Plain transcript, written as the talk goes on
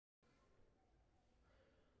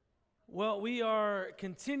Well, we are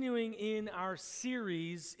continuing in our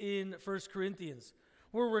series in 1 Corinthians.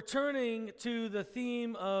 We're returning to the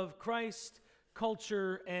theme of Christ,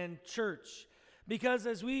 culture, and church. Because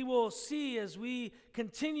as we will see as we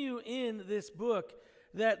continue in this book,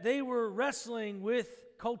 that they were wrestling with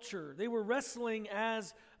culture. They were wrestling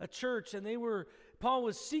as a church, and Paul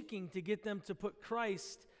was seeking to get them to put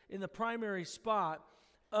Christ in the primary spot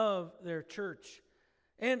of their church.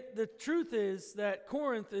 And the truth is that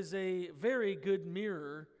Corinth is a very good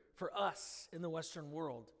mirror for us in the Western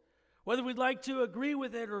world. Whether we'd like to agree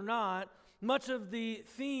with it or not, much of the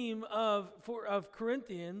theme of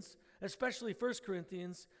Corinthians, especially 1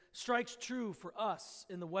 Corinthians, strikes true for us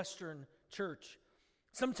in the Western church.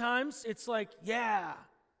 Sometimes it's like, yeah.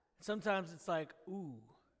 Sometimes it's like, ooh.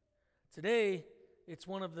 Today, it's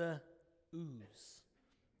one of the oohs.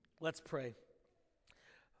 Let's pray.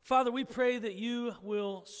 Father, we pray that you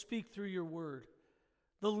will speak through your word,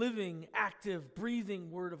 the living, active, breathing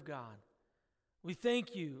word of God. We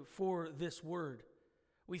thank you for this word.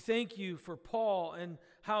 We thank you for Paul and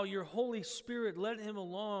how your Holy Spirit led him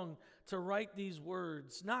along to write these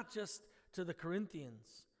words, not just to the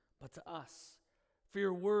Corinthians, but to us. For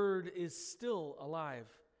your word is still alive.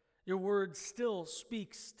 Your word still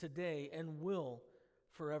speaks today and will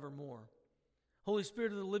forevermore. Holy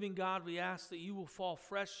Spirit of the living God, we ask that you will fall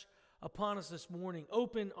fresh upon us this morning.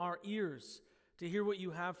 Open our ears to hear what you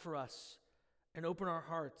have for us, and open our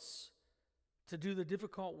hearts to do the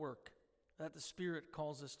difficult work that the Spirit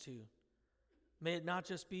calls us to. May it not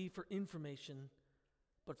just be for information,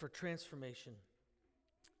 but for transformation.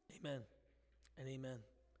 Amen and amen.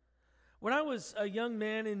 When I was a young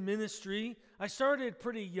man in ministry, I started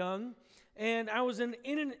pretty young, and I was in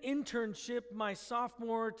an internship my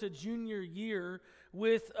sophomore to junior year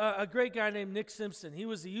with a great guy named Nick Simpson. He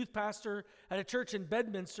was the youth pastor at a church in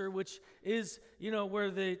Bedminster, which is,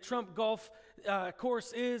 where the Trump golf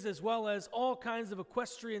course is, as well as all kinds of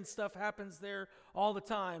equestrian stuff happens there all the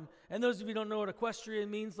time. And those of you who don't know what equestrian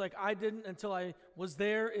means, like I didn't until I was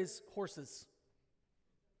there, is horses.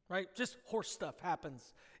 Right? Just horse stuff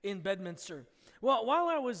happens in Bedminster. Well, while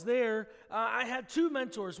I was there, I had two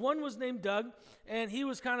mentors. One was named Doug, and he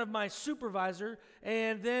was kind of my supervisor,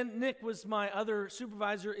 and then Nick was my other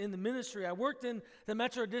supervisor in the ministry. I worked in the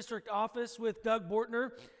Metro District office with Doug Bortner,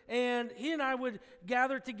 and he and I would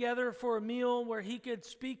gather together for a meal where he could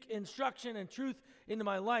speak instruction and truth into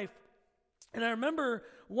my life. And I remember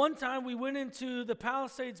one time we went into the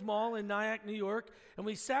Palisades Mall in Nyack, New York, and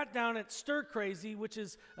we sat down at Stir Crazy, which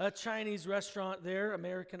is a Chinese restaurant there,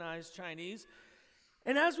 Americanized Chinese.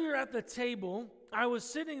 And as we were at the table, I was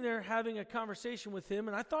sitting there having a conversation with him,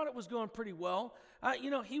 and I thought it was going pretty well.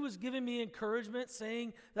 He was giving me encouragement,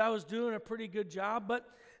 saying that I was doing a pretty good job. But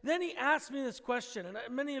then he asked me this question, and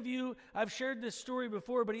many of you, I've shared this story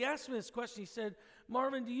before, but he asked me this question. He said,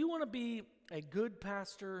 "Marvin, do you want to be a good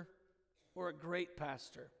pastor or a great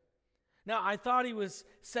pastor?" Now, I thought he was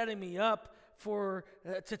setting me up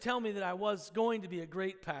to tell me that I was going to be a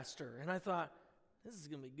great pastor. And I thought, this is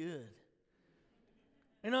going to be good.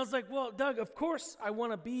 And I was like, well, Doug, of course I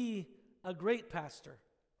want to be a great pastor.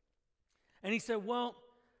 And he said, well,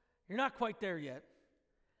 you're not quite there yet.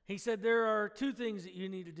 He said, there are two things that you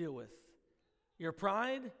need to deal with: your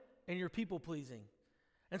pride and your people-pleasing.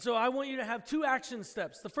 And so I want you to have two action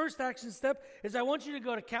steps. The first action step is I want you to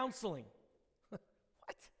go to counseling.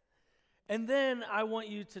 What? And then I want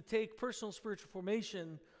you to take personal spiritual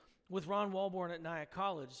formation with Ron Walborn at Nyack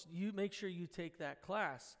College. You make sure you take that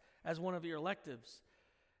class as one of your electives.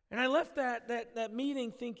 And I left that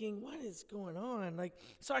meeting thinking, what is going on?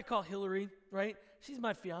 So I call Hillary, right? She's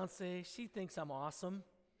my fiance. She thinks I'm awesome.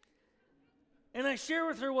 And I share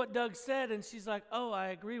with her what Doug said, and she's like, oh, I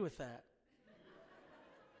agree with that.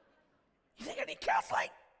 You think I need counseling?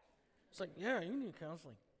 It's like, yeah, you need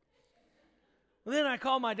counseling. Well, then I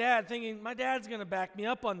call my dad thinking, my dad's going to back me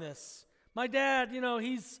up on this. My dad,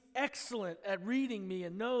 he's excellent at reading me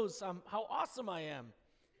and knows how awesome I am.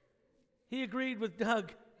 He agreed with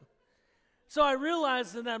Doug. So I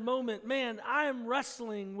realized in that moment, man, I am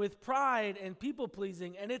wrestling with pride and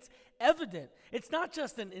people-pleasing, and it's evident. It's not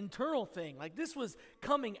just an internal thing. This was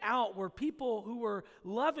coming out where people who were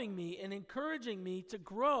loving me and encouraging me to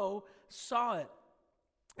grow saw it.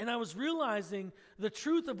 And I was realizing the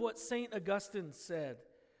truth of what St. Augustine said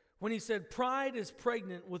when he said, pride is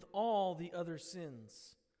pregnant with all the other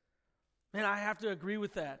sins. Man, I have to agree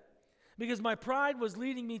with that. Because my pride was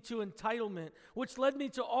leading me to entitlement, which led me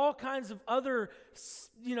to all kinds of other,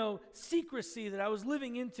 secrecy that I was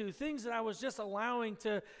living into, things that I was just allowing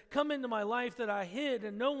to come into my life that I hid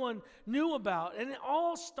and no one knew about. And it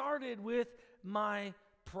all started with my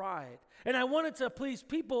pride. And I wanted to please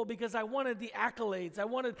people because I wanted the accolades. I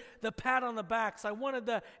wanted the pat on the backs. I wanted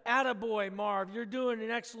the attaboy, Marv, you're doing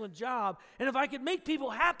an excellent job. And if I could make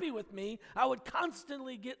people happy with me, I would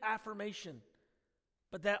constantly get affirmation.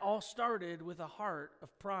 But that all started with a heart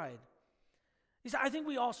of pride. You see, I think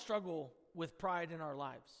we all struggle with pride in our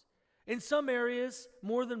lives. In some areas,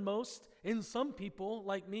 more than most. In some people,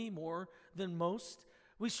 like me, more than most.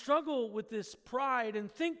 We struggle with this pride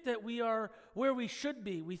and think that we are where we should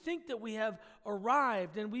be. We think that we have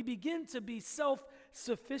arrived and we begin to be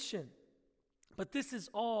self-sufficient. But this is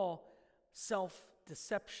all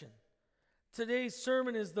self-deception. Today's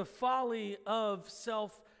sermon is the folly of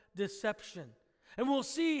self-deception. And we'll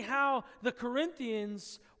see how the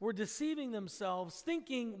Corinthians were deceiving themselves,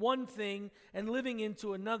 thinking one thing and living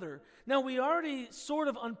into another. Now, we already sort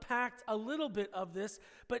of unpacked a little bit of this,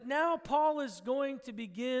 but now Paul is going to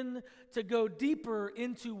begin to go deeper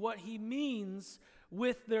into what he means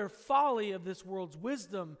with their folly of this world's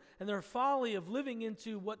wisdom and their folly of living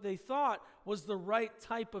into what they thought was the right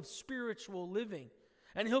type of spiritual living.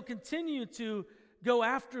 And he'll continue to go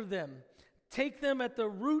after them, take them at the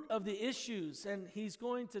root of the issues, and he's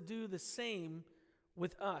going to do the same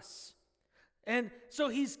with us. And so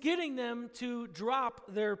he's getting them to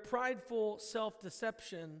drop their prideful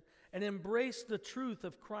self-deception and embrace the truth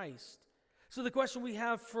of Christ. So the question we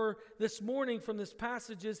have for this morning from this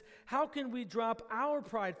passage is, how can we drop our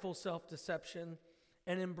prideful self-deception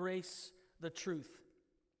and embrace the truth?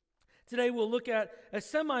 Today we'll look at a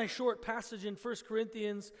semi-short passage in 1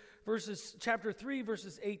 Corinthians chapter 3,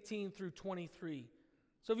 verses 18 through 23.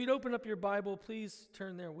 So if you'd open up your Bible, please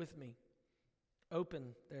turn there with me.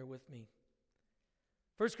 Open there with me.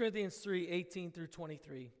 1 Corinthians 3, 18 through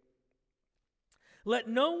 23. Let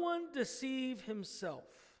no one deceive himself.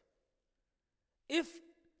 If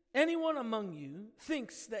anyone among you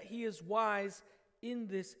thinks that he is wise in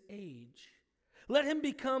this age, let him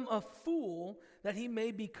become a fool that he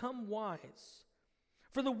may become wise.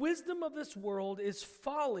 For the wisdom of this world is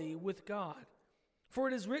folly with God. For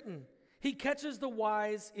it is written, He catches the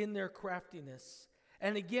wise in their craftiness.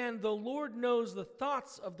 And again, the Lord knows the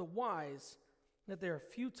thoughts of the wise, that they are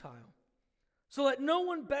futile. So let no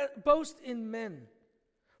one boast in men.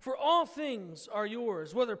 For all things are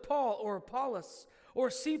yours, whether Paul or Apollos or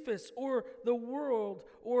Cephas or the world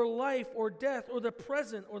or life or death or the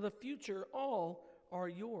present or the future, all are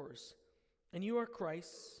yours. And you are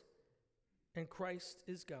Christ's, and Christ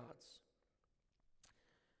is God's.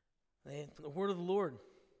 And the word of the Lord.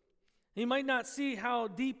 You might not see how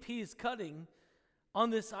deep he is cutting on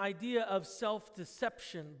this idea of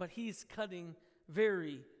self-deception, but he's cutting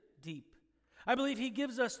very deep. I believe he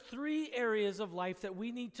gives us 3 areas of life that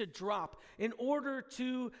we need to drop in order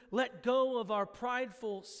to let go of our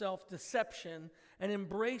prideful self-deception and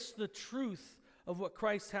embrace the truth of what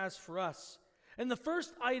Christ has for us. And the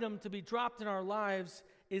first item to be dropped in our lives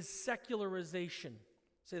is secularization.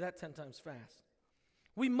 Say that 10 times fast.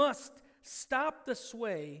 We must stop the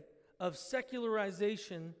sway of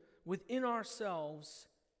secularization within ourselves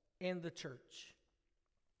and the church.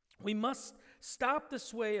 We must stop the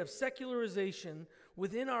sway of secularization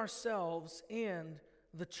within ourselves and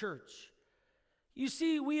the church. You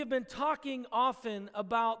see, we have been talking often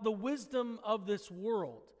about the wisdom of this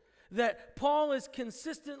world that Paul is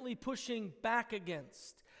consistently pushing back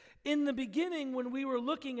against. In the beginning, when we were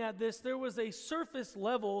looking at this, there was a surface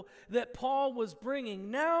level that Paul was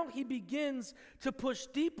bringing. Now he begins to push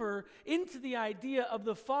deeper into the idea of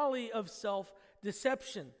the folly of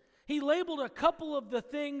self-deception. He labeled a couple of the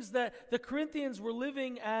things that the Corinthians were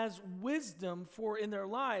living as wisdom for in their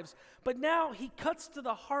lives. But now he cuts to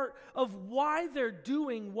the heart of why they're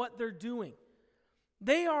doing what they're doing.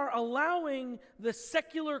 They are allowing the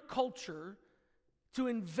secular culture to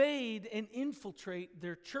invade and infiltrate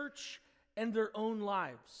their church and their own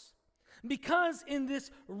lives. Because in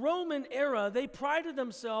this Roman era, they prided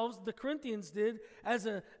themselves, the Corinthians did, as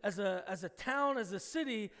a town, as a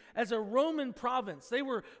city, as a Roman province. They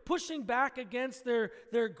were pushing back against their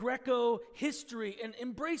Greco history and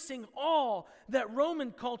embracing all that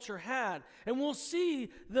Roman culture had. And we'll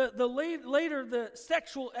see later the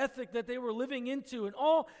sexual ethic that they were living into and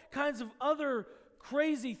all kinds of other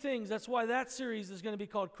crazy things. That's why that series is going to be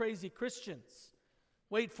called Crazy Christians.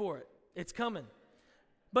 Wait for it. It's coming.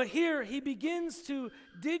 But here he begins to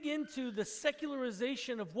dig into the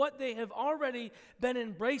secularization of what they have already been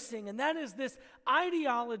embracing, and that is this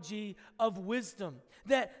ideology of wisdom.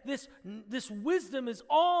 That this wisdom is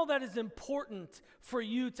all that is important for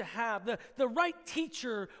you to have. The right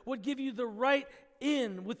teacher would give you the right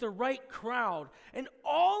in with the right crowd. And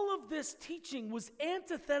all of this teaching was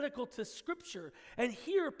antithetical to Scripture. And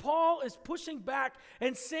here Paul is pushing back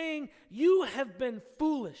and saying, you have been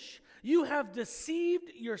foolish. You have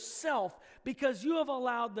deceived yourself because you have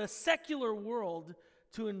allowed the secular world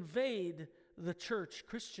to invade the church,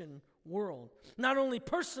 Christian world. Not only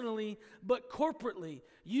personally, but corporately.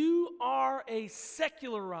 You are a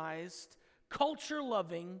secularized,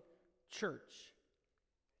 culture-loving church.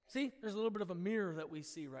 See, there's a little bit of a mirror that we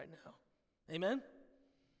see right now. Amen?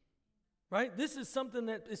 Right? This is something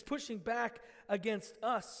that is pushing back against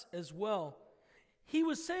us as well. He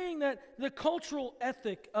was saying that the cultural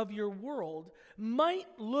ethic of your world might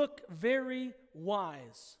look very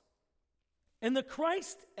wise. And the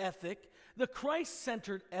Christ ethic, the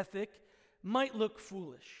Christ-centered ethic, might look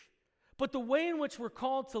foolish. But the way in which we're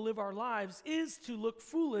called to live our lives is to look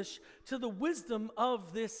foolish to the wisdom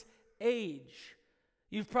of this age.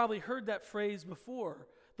 You've probably heard that phrase before,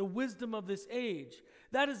 the wisdom of this age.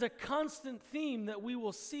 That is a constant theme that we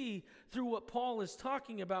will see through what Paul is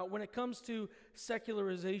talking about when it comes to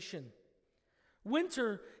secularization.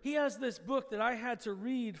 Winter, he has this book that I had to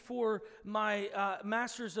read for my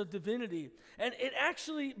Masters of Divinity, and it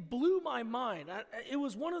actually blew my mind. It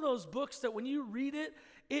was one of those books that when you read it,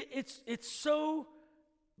 it's so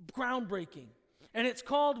groundbreaking. And it's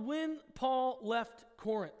called When Paul Left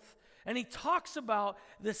Corinth. And he talks about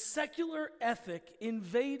the secular ethic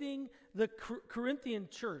invading the Corinthian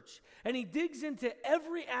church. And he digs into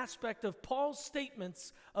every aspect of Paul's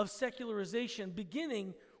statements of secularization,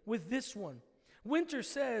 beginning with this one. Winter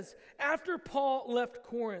says, after Paul left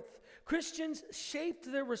Corinth, Christians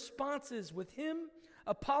shaped their responses with him,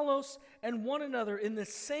 Apollos, and one another in the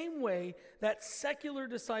same way that secular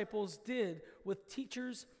disciples did with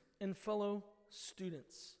teachers and fellow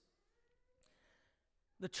students.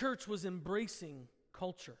 The church was embracing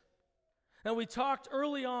culture. Now, we talked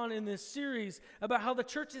early on in this series about how the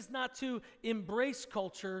church is not to embrace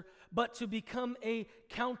culture, but to become a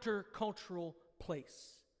countercultural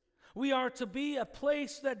place. We are to be a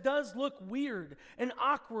place that does look weird and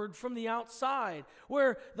awkward from the outside,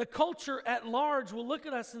 where the culture at large will look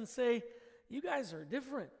at us and say, you guys are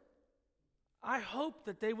different. I hope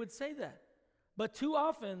that they would say that. But too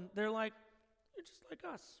often, they're like, you're just like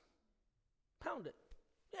us. Pound it.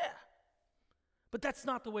 Yeah. But that's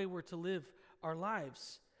not the way we're to live our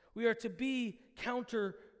lives. We are to be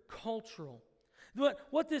countercultural.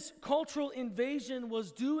 What this cultural invasion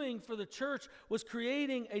was doing for the church was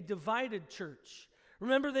creating a divided church.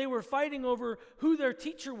 Remember, they were fighting over who their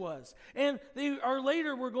teacher was. And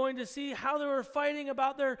later we're going to see how they were fighting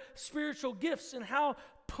about their spiritual gifts and how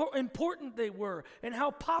important they were and how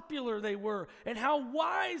popular they were and how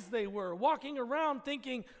wise they were, walking around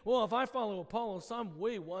thinking, well, if I follow Apollos, I'm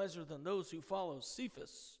way wiser than those who follow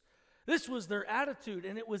Cephas. This was their attitude,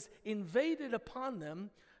 and it was invaded upon them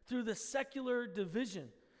through the secular division.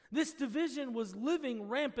 This division was living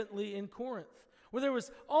rampantly in Corinth, where there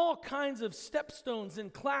was all kinds of stepstones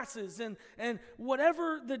and classes, and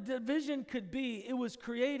whatever the division could be, it was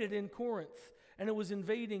created in Corinth. And it was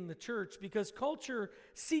invading the church because culture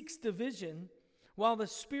seeks division while the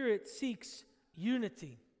Spirit seeks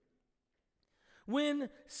unity. When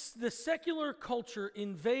the secular culture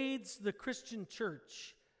invades the Christian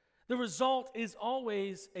church, the result is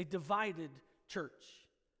always a divided church.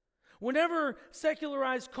 Whenever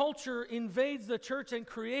secularized culture invades the church and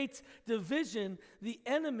creates division, the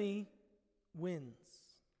enemy wins.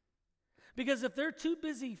 Because if they're too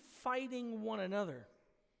busy fighting one another,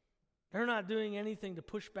 they're not doing anything to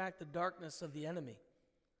push back the darkness of the enemy.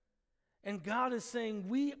 And God is saying,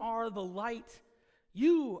 we are the light.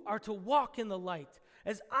 You are to walk in the light.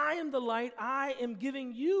 As I am the light, I am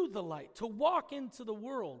giving you the light to walk into the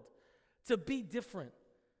world, to be different.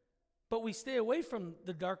 But we stay away from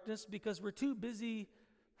the darkness because we're too busy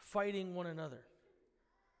fighting one another.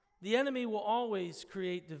 The enemy will always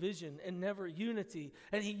create division and never unity.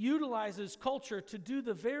 And he utilizes culture to do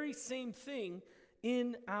the very same thing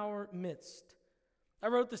in our midst. I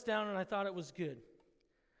wrote this down and I thought it was good.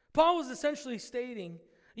 Paul was essentially stating,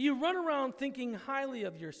 you run around thinking highly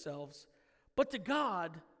of yourselves, but to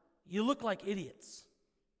God, you look like idiots.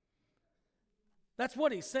 That's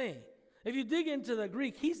what he's saying. If you dig into the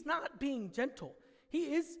Greek, he's not being gentle.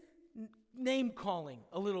 He is name-calling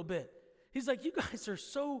a little bit. He's like, you guys are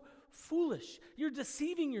so foolish. You're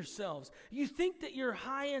deceiving yourselves. You think that you're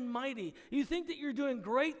high and mighty. You think that you're doing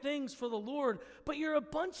great things for the Lord, but you're a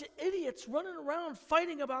bunch of idiots running around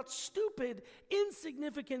fighting about stupid,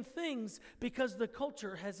 insignificant things because the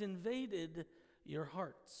culture has invaded your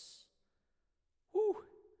hearts. Whew.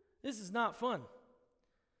 This is not fun.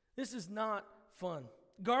 This is not fun.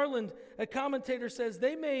 Garland, a commentator, says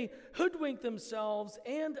they may hoodwink themselves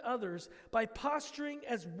and others by posturing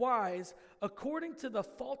as wise according to the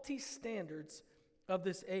faulty standards of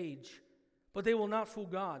this age, but they will not fool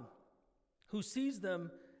God, who sees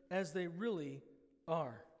them as they really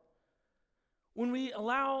are. When we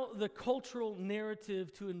allow the cultural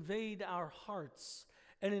narrative to invade our hearts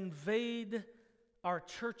and invade our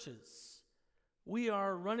churches, we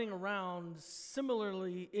are running around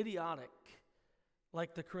similarly idiotic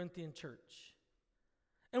like the Corinthian church.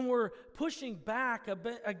 And we're pushing back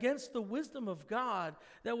against the wisdom of God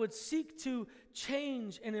that would seek to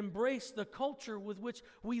change and embrace the culture with which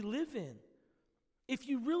we live in. If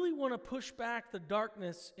you really want to push back the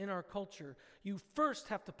darkness in our culture, you first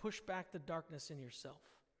have to push back the darkness in yourself.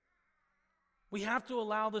 We have to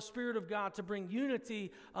allow the Spirit of God to bring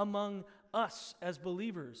unity among us as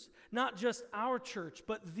believers. Not just our church,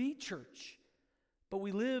 but the church. But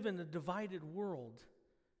we live in a divided world,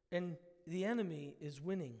 and the enemy is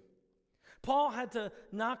winning. Paul had to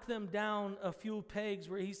knock them down a few pegs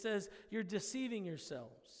where he says, you're deceiving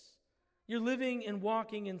yourselves. You're living and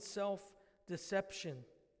walking in self-deception.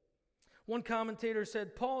 One commentator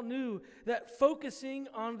said, Paul knew that focusing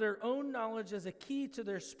on their own knowledge as a key to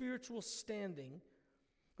their spiritual standing,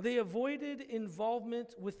 they avoided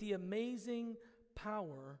involvement with the amazing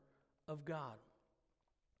power of God.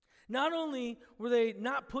 Not only were they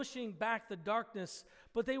not pushing back the darkness,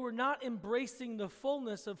 but they were not embracing the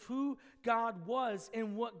fullness of who God was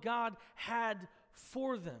and what God had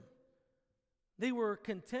for them. They were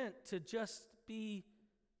content to just be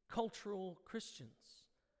cultural Christians,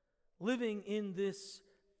 living in this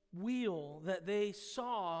wheel that they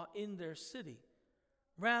saw in their city,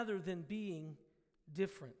 rather than being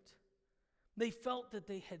different. They felt that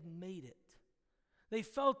they had made it. They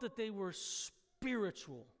felt that they were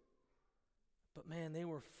spiritual. But man, they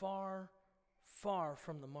were far, far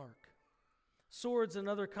from the mark. Swords,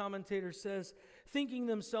 another commentator says, thinking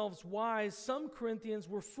themselves wise, some Corinthians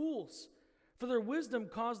were fools, for their wisdom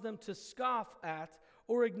caused them to scoff at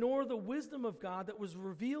or ignore the wisdom of God that was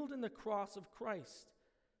revealed in the cross of Christ.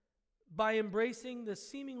 By embracing the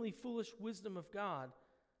seemingly foolish wisdom of God,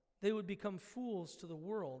 they would become fools to the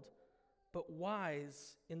world, but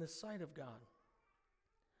wise in the sight of God.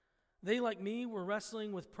 They, like me, were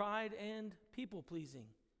wrestling with pride and people-pleasing.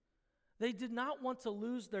 They did not want to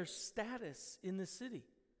lose their status in the city.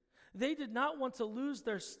 They did not want to lose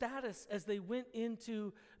their status as they went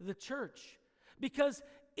into the church. Because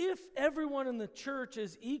if everyone in the church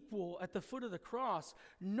is equal at the foot of the cross,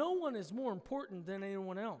 no one is more important than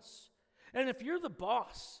anyone else. And if you're the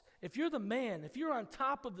boss, if you're the man, if you're on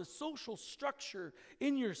top of the social structure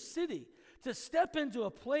in your city, to step into a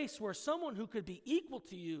place where someone who could be equal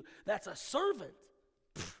to you, that's a servant,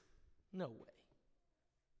 no way.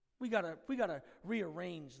 We gotta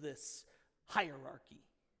rearrange this hierarchy.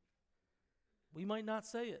 We might not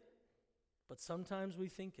say it, but sometimes we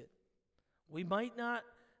think it. We might not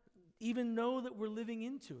even know that we're living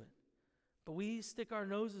into it, but we stick our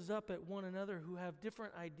noses up at one another who have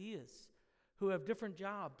different ideas, who have different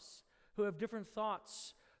jobs, who have different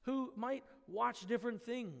thoughts, who might watch different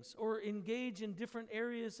things or engage in different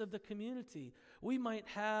areas of the community. We might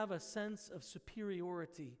have a sense of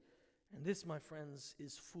superiority. And this, my friends,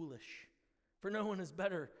 is foolish. For no one is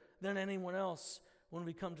better than anyone else when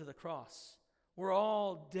we come to the cross. We're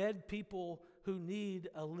all dead people who need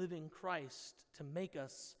a living Christ to make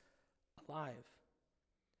us alive.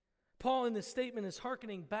 Paul in this statement is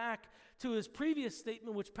hearkening back to his previous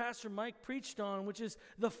statement, which Pastor Mike preached on, which is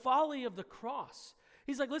the folly of the cross.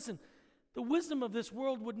 He's like, listen, the wisdom of this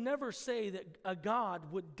world would never say that a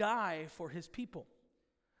God would die for his people.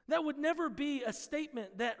 That would never be a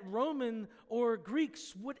statement that Roman or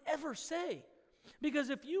Greeks would ever say. Because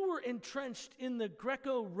if you were entrenched in the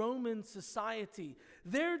Greco-Roman society,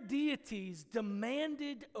 their deities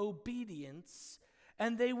demanded obedience,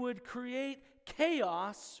 and they would create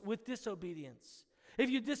chaos with disobedience. If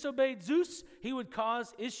you disobeyed Zeus, he would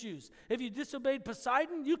cause issues. If you disobeyed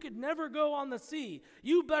Poseidon, you could never go on the sea.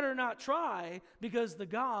 You better not try because the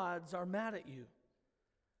gods are mad at you.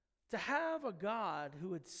 To have a God who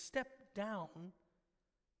would step down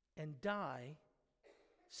and die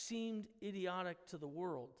seemed idiotic to the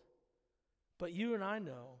world. But you and I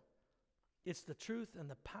know it's the truth and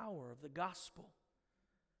the power of the gospel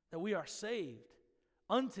that we are saved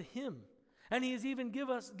unto him. And he has even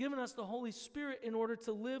given us the Holy Spirit in order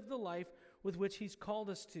to live the life with which he's called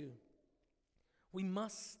us to. We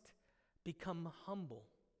must become humble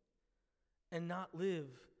and not live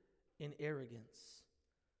in arrogance,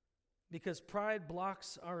 because pride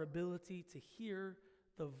blocks our ability to hear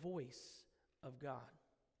the voice of God.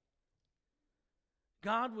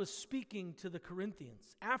 God was speaking to the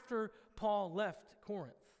Corinthians. After Paul left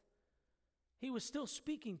Corinth, he was still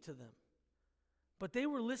speaking to them. But they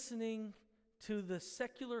were listening to the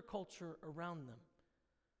secular culture around them.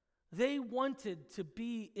 They wanted to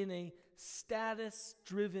be in a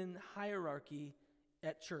status-driven hierarchy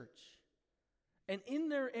at church. And in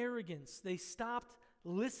their arrogance, they stopped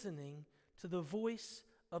listening to the voice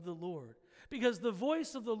of the Lord. Because the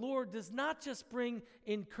voice of the Lord does not just bring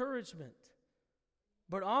encouragement,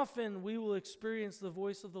 but often we will experience the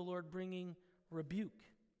voice of the Lord bringing rebuke.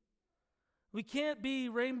 We can't be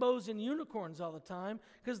rainbows and unicorns all the time,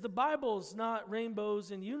 because the Bible's not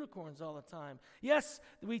rainbows and unicorns all the time. Yes,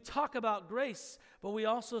 we talk about grace, but we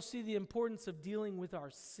also see the importance of dealing with our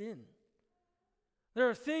sin. There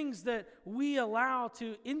are things that we allow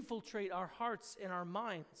to infiltrate our hearts and our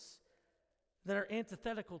minds that are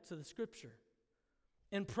antithetical to the Scripture.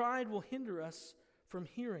 And pride will hinder us from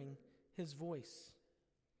hearing His voice.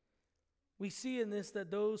 We see in this that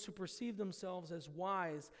those who perceive themselves as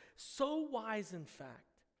wise, so wise in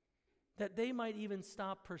fact, that they might even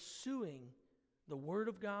stop pursuing the Word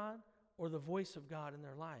of God or the voice of God in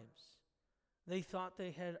their lives. They thought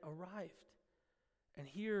they had arrived. And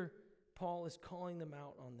here Paul is calling them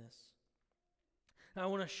out on this. Now, I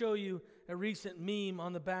want to show you a recent meme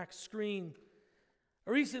on the back screen.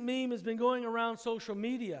 A recent meme has been going around social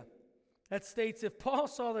media that states, if Paul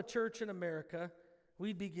saw the church in America,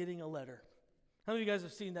 we'd be getting a letter. How many of you guys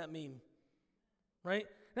have seen that meme? Right?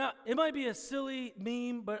 Now, it might be a silly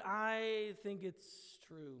meme, but I think it's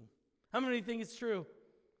true. How many think it's true?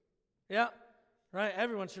 Yeah? Right?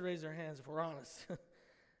 Everyone should raise their hands if we're honest.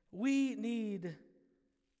 We need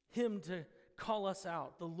Him to call us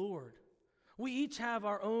out, the Lord. We each have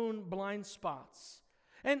our own blind spots.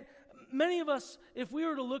 And many of us, if we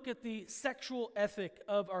were to look at the sexual ethic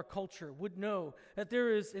of our culture, would know that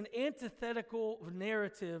there is an antithetical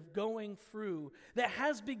narrative going through that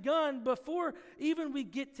has begun before even we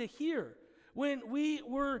get to here. When we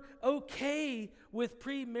were okay with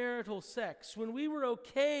premarital sex, when we were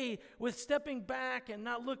okay with stepping back and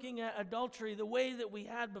not looking at adultery the way that we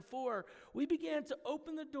had before, we began to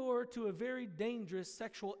open the door to a very dangerous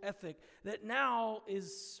sexual ethic that now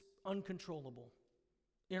is uncontrollable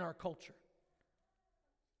in our culture.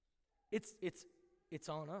 It's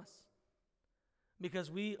on us.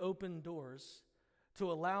 Because we open doors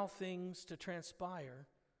to allow things to transpire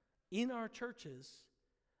in our churches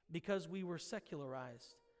because we were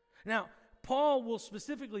secularized. Now, Paul will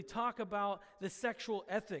specifically talk about the sexual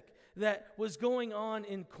ethic that was going on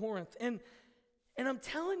in Corinth. And I'm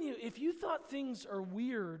telling you, if you thought things are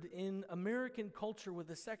weird in American culture with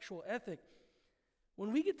the sexual ethic,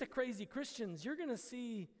 when we get to crazy Christians, you're going to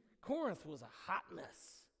see Corinth was a hot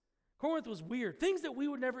mess. Corinth was weird. Things that we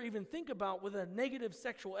would never even think about with a negative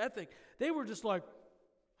sexual ethic, they were just like,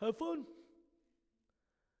 have fun.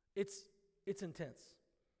 It's intense.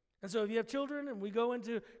 And so if you have children and we go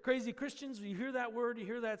into crazy Christians, you hear that word, you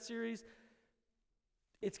hear that series,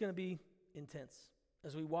 it's going to be intense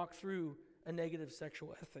as we walk through a negative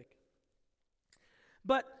sexual ethic.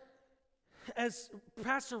 But as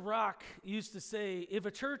Pastor Rock used to say, if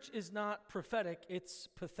a church is not prophetic, it's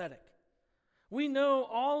pathetic. We know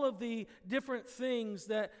all of the different things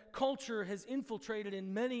that culture has infiltrated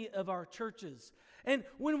in many of our churches. And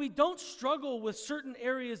when we don't struggle with certain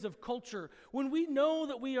areas of culture, when we know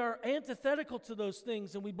that we are antithetical to those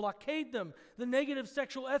things and we blockade them, the negative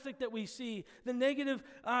sexual ethic that we see, the negative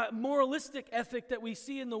moralistic ethic that we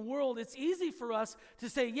see in the world, it's easy for us to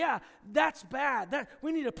say, yeah, that's bad.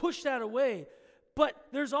 We need to push that away. But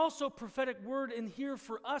there's also prophetic word in here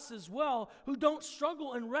for us as well who don't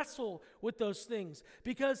struggle and wrestle with those things.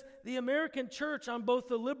 Because the American church on both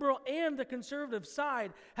the liberal and the conservative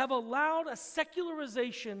side have allowed a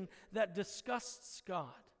secularization that disgusts God.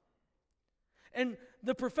 And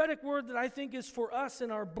the prophetic word that I think is for us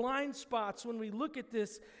in our blind spots when we look at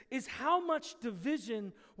this is how much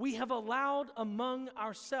division we have allowed among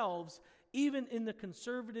ourselves, even in the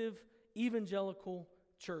conservative evangelical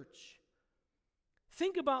church.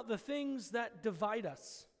 Think about the things that divide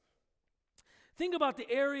us. Think about the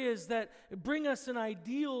areas that bring us an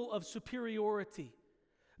ideal of superiority.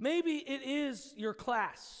 Maybe it is your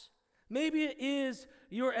class. Maybe it is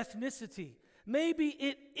your ethnicity. Maybe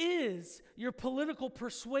it is your political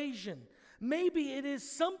persuasion. Maybe it is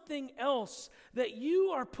something else that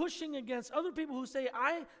you are pushing against other people who say,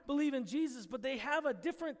 I believe in Jesus, but they have a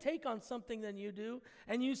different take on something than you do.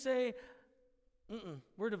 And you say,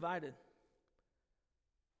 we're divided.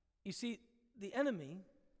 You see, the enemy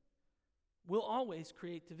will always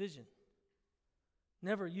create division,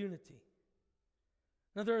 never unity.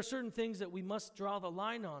 Now, there are certain things that we must draw the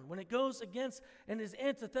line on. When it goes against and is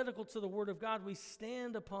antithetical to the Word of God, we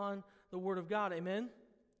stand upon the Word of God. Amen?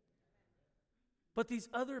 But these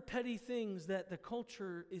other petty things that the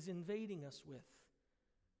culture is invading us with,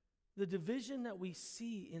 the division that we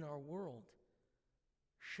see in our world,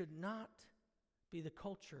 should not be the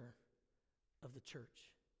culture of the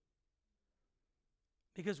church.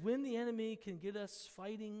 Because when the enemy can get us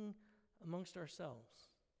fighting amongst ourselves,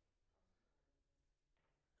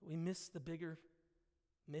 we miss the bigger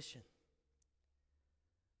mission.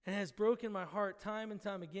 And it has broken my heart time and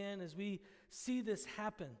time again as we see this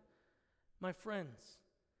happen. My friends,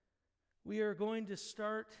 we are going to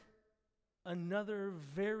start another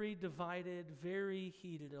very divided, very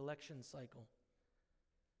heated election cycle.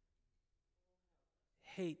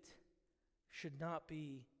 Hate should not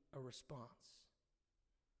be a response.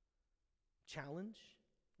 Challenge,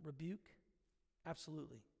 rebuke,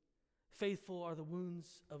 absolutely. Faithful are the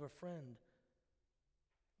wounds of a friend.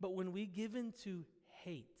 But when we give in to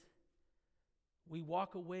hate, we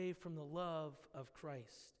walk away from the love of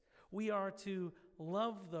Christ. We are to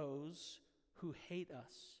love those who hate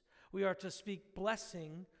us. We are to speak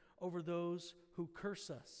blessing over those who curse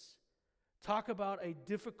us. Talk about a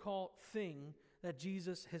difficult thing that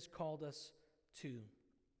Jesus has called us to.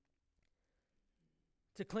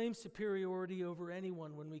 To claim superiority over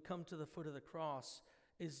anyone when we come to the foot of the cross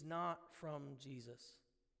is not from Jesus,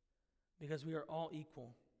 because we are all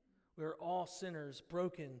equal. We are all sinners,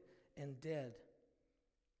 broken and dead.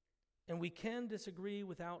 And we can disagree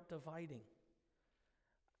without dividing.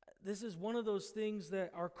 This is one of those things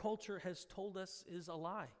that our culture has told us is a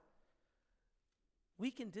lie.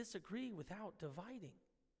 We can disagree without dividing.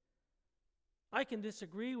 I can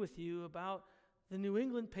disagree with you about the New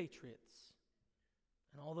England Patriots.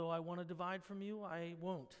 And although I want to divide from you, I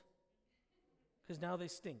won't. Because now they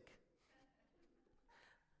stink.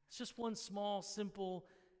 It's just one small, simple,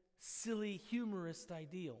 silly, humorous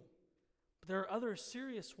ideal. But there are other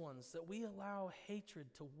serious ones that we allow hatred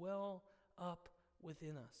to well up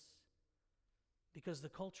within us. Because the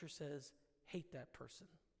culture says, hate that person.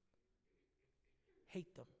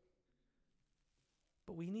 Hate them.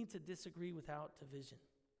 But we need to disagree without division.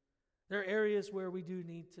 There are areas where we do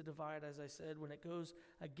need to divide, as I said, when it goes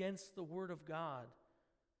against the Word of God.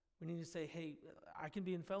 We need to say, hey, I can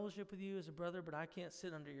be in fellowship with you as a brother, but I can't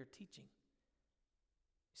sit under your teaching.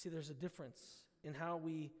 See, there's a difference in how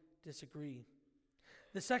we disagree.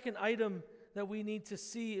 The second item that we need to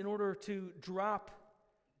see in order to drop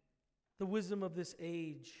the wisdom of this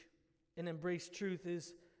age and embrace truth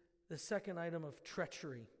is the second item of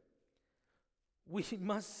treachery. We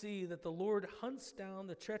must see that the Lord hunts down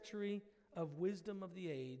the treachery of wisdom of the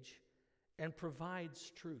age and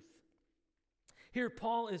provides truth. Here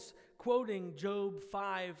Paul is quoting Job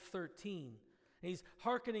 5:13. He's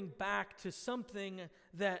hearkening back to something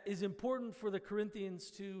that is important for the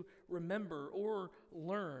Corinthians to remember or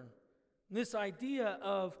learn. This idea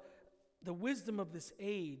of the wisdom of this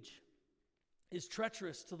age is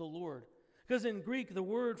treacherous to the Lord. Because in Greek, the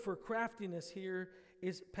word for craftiness here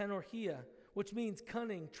is panorhia, which means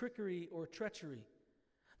cunning, trickery, or treachery.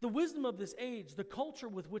 The wisdom of this age, the culture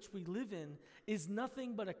with which we live in, is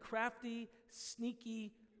nothing but a crafty,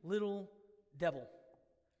 sneaky little devil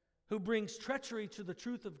who brings treachery to the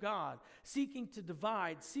truth of God, seeking to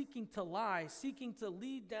divide, seeking to lie, seeking to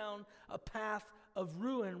lead down a path of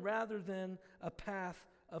ruin rather than a path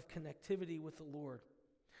of connectivity with the Lord.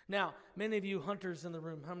 Now, many of you hunters in the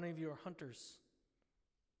room, how many of you are hunters?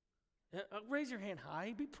 Raise your hand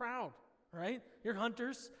high, be proud, all right? You're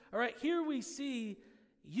hunters. All right, here we see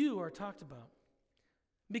you are talked about.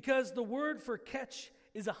 Because the word for catch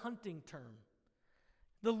is a hunting term.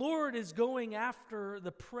 The Lord is going after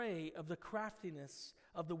the prey of the craftiness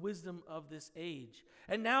of the wisdom of this age.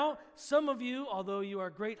 And now, some of you, although you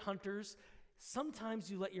are great hunters,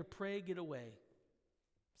 sometimes you let your prey get away,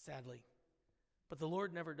 sadly. But the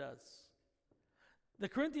Lord never does. The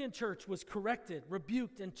Corinthian church was corrected,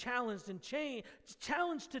 rebuked, and challenged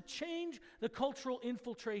to change the cultural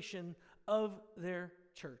infiltration of their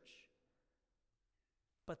church.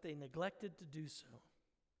 But they neglected to do so,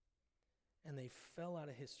 and they fell out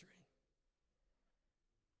of history.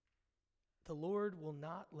 The Lord will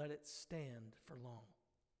not let it stand for long.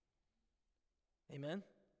 Amen?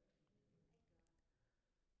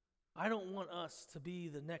 I don't want us to be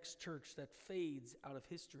the next church that fades out of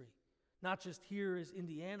history. Not just here as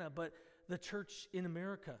Indiana, but the church in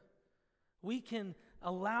America. We can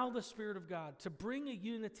allow the Spirit of God to bring a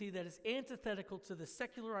unity that is antithetical to the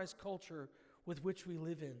secularized culture with which we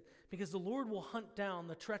live in. Because the Lord will hunt down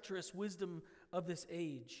the treacherous wisdom of this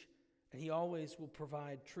age, and He always will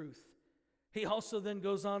provide truth. He also then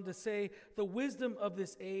goes on to say, the wisdom of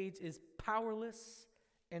this age is powerless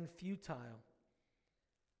and futile.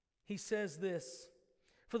 He says this,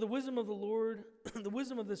 for the wisdom of the Lord, the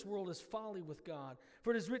wisdom of this world is folly with God.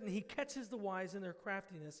 For it is written, he catches the wise in their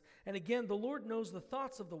craftiness. And again, the Lord knows the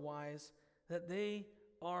thoughts of the wise, that they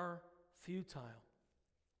are futile.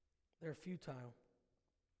 They're futile.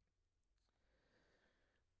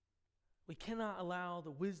 We cannot allow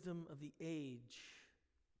the wisdom of the age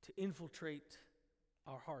to infiltrate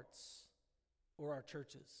our hearts or our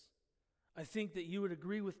churches. I think that you would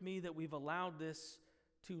agree with me that we've allowed this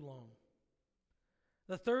too long.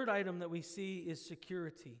 The third item that we see is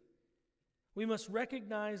security. We must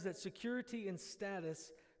recognize that security and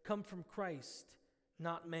status come from Christ,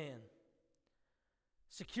 not man.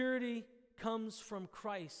 Security comes from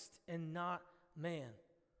Christ and not man.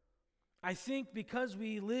 I think because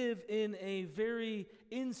we live in a very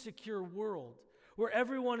insecure world, where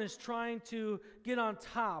everyone is trying to get on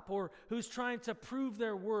top, or who's trying to prove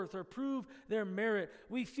their worth or prove their merit.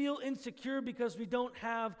 We feel insecure because we don't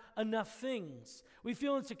have enough things. We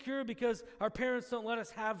feel insecure because our parents don't let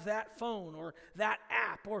us have that phone or that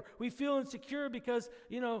app, or we feel insecure because,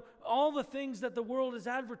 all the things that the world is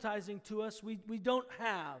advertising to us, we don't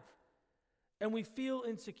have. And we feel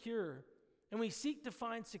insecure. And we seek to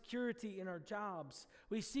find security in our jobs.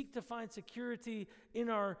 We seek to find security in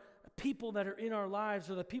our people that are in our lives,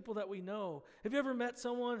 or the people that we know. Have you ever met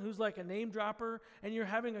someone who's like a name dropper, and you're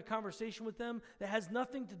having a conversation with them that has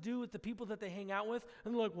nothing to do with the people that they hang out with?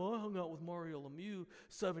 And they're like, well, I hung out with Mario Lemieux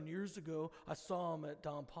 7 years ago. I saw him at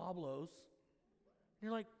Don Pablo's. And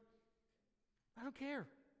you're like, I don't care.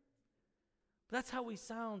 That's how we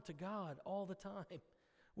sound to God all the time.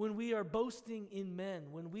 When we are boasting in men,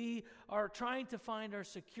 when we are trying to find our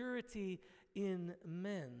security in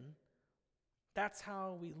men, that's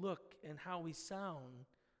how we look and how we sound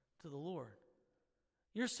to the Lord.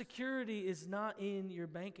 Your security is not in your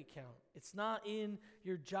bank account. It's not in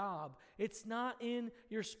your job. It's not in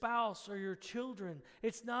your spouse or your children.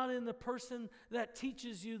 It's not in the person that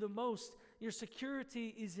teaches you the most. Your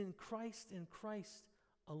security is in Christ and Christ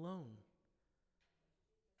alone.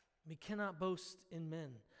 We cannot boast in men.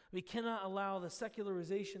 We cannot allow the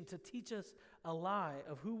secularization to teach us a lie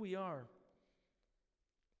of who we are.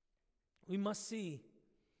 We must see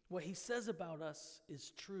what he says about us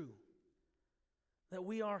is true. That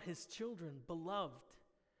we are his children, beloved.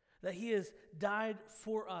 That he has died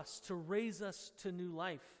for us to raise us to new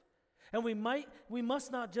life. And we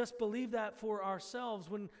must not just believe that for ourselves.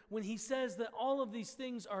 When he says that all of these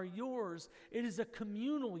things are yours, it is a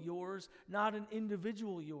communal yours, not an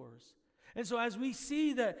individual yours. And so as we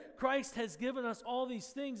see that Christ has given us all these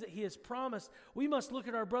things that he has promised, we must look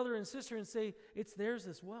at our brother and sister and say, it's theirs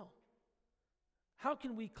as well. How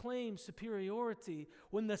can we claim superiority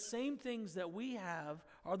when the same things that we have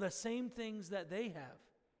are the same things that they have?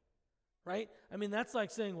 Right? I mean, that's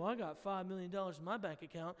like saying, well, I got $5 million in my bank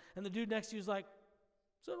account, and the dude next to you is like,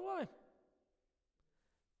 so do I.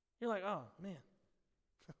 You're like, oh, man,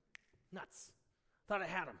 nuts. Thought I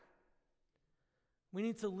had him. We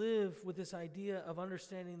need to live with this idea of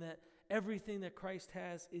understanding that everything that Christ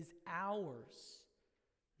has is ours,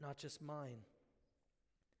 not just mine.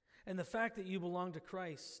 And the fact that you belong to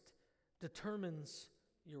Christ determines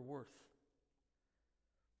your worth.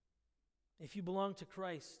 If you belong to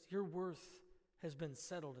Christ, your worth has been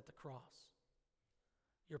settled at the cross.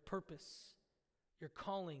 Your purpose, your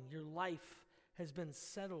calling, your life has been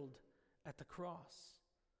settled at the cross.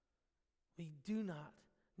 We do not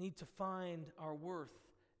need to find our worth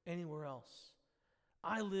anywhere else.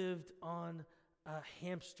 I lived on a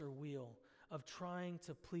hamster wheel of trying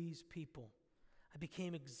to please people. I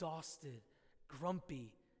became exhausted,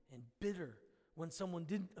 grumpy, and bitter when someone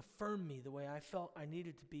didn't affirm me the way I felt I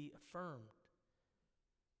needed to be affirmed.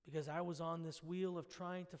 Because I was on this wheel of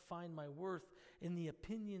trying to find my worth in the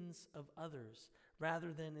opinions of others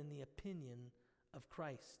rather than in the opinion of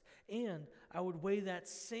Christ. And I would weigh that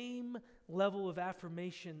same level of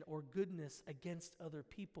affirmation or goodness against other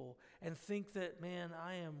people and think that, man,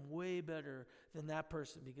 I am way better than that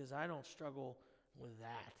person because I don't struggle with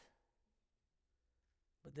that.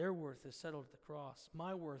 But their worth is settled at the cross.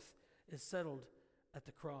 My worth is settled at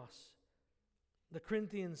the cross. The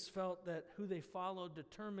Corinthians felt that who they followed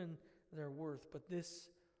determined their worth, but this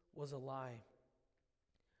was a lie.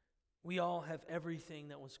 We all have everything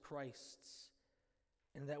that was Christ's,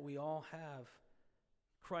 and that we all have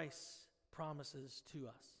Christ's promises to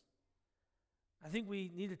us. I think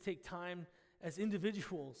we need to take time as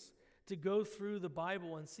individuals to go through the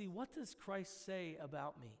Bible and see, what does Christ say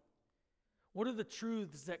about me? What are the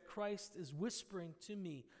truths that Christ is whispering to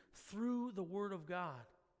me through the Word of God?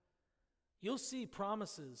 You'll see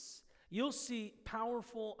promises. You'll see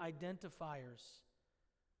powerful identifiers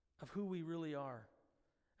of who we really are.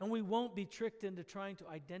 And we won't be tricked into trying to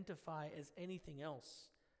identify as anything else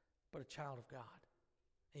but a child of God.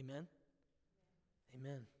 Amen?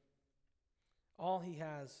 Amen. All he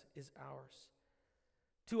has is ours.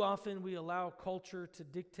 Too often we allow culture to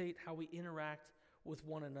dictate how we interact with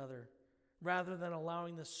one another, rather than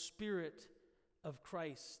allowing the Spirit of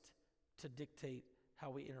Christ to dictate how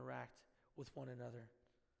we interact with one another.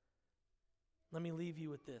 Let me leave you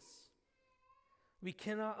with this. We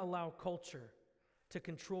cannot allow culture to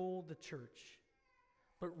control the church,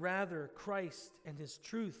 but rather Christ and his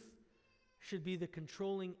truth should be the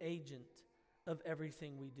controlling agent of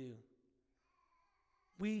everything we do.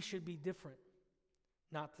 We should be different,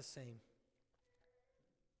 not the same.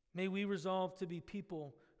 May we resolve to be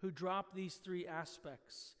people who drop these three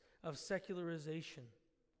aspects of secularization,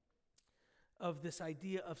 of this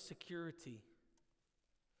idea of security,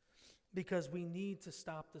 because we need to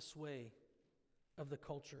stop the sway of the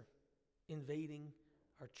culture invading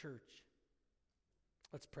our church.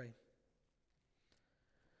 Let's pray.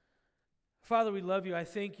 Father, we love you. I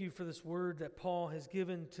thank you for this word that Paul has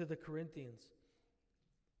given to the Corinthians.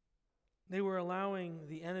 They were allowing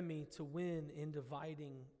the enemy to win in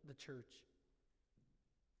dividing the church.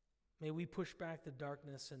 May we push back the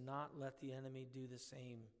darkness and not let the enemy do the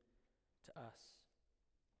same to us.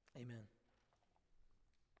 Amen.